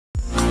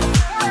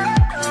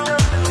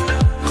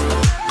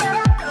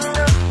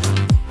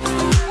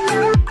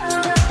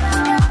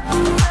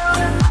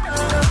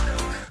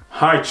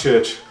Hi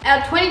church.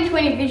 Our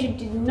 2020 vision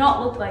did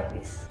not look like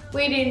this.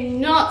 We did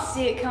not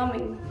see it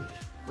coming.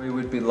 We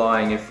would be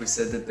lying if we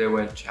said that there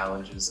weren't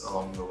challenges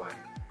along the way.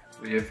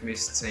 We have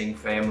missed seeing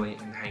family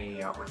and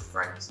hanging out with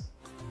friends.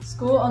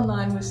 School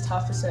online was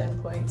tough at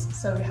certain points,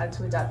 so we had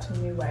to adapt to a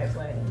new way of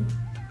learning.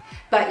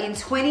 But in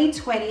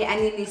 2020 and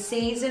in this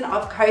season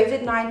of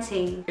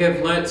COVID-19, we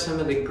have learnt some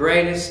of the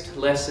greatest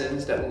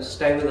lessons that will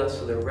stay with us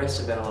for the rest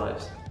of our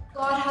lives.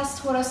 God has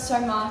taught us so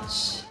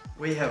much.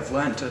 We have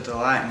learnt to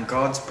delight in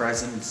God's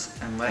presence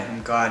and let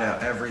Him guide our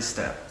every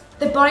step.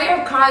 The body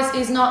of Christ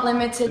is not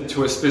limited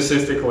To a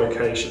specific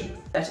location.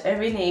 That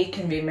every need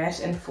can be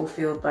met and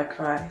fulfilled by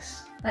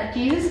Christ. That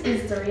Jesus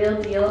is the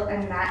real deal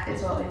and that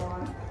is what we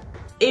want.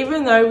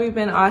 Even though we've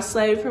been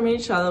isolated from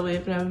each other,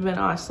 we've never been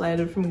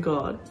isolated from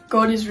God.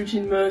 God is rich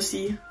in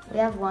mercy. We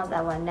have learned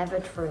that we're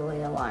never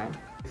truly alone.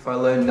 If I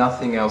learn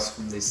nothing else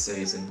from this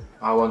season,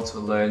 I want to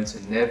learn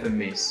to never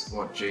miss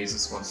what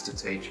Jesus wants to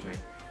teach me,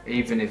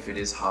 even if it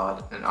is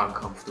hard and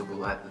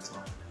uncomfortable at the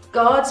time.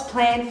 God's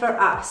plan for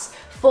us,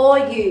 for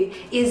you,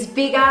 is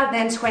bigger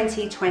than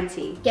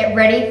 2020. Get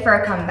ready for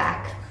a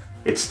comeback.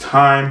 It's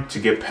time to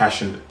get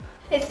passionate.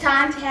 It's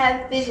time to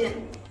have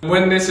vision.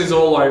 When this is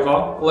all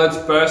over, let's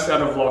burst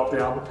out of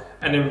lockdown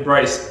and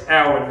embrace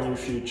our new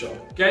future.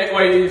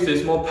 Gateway Youth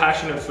is more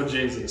passionate for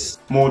Jesus.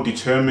 More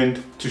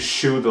determined to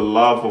show the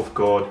love of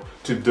God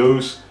to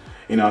those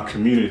in our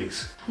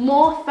communities.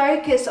 More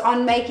focused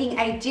on making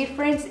a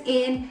difference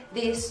in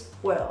this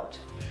world.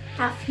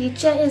 Our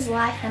future is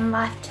life and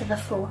life to the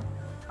full.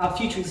 Our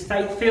future is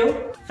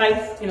faith-filled,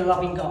 faith in a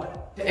loving God.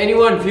 To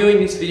anyone viewing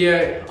this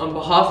video, on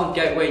behalf of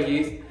Gateway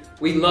Youth,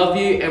 we love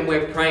you and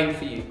we're praying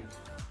for you.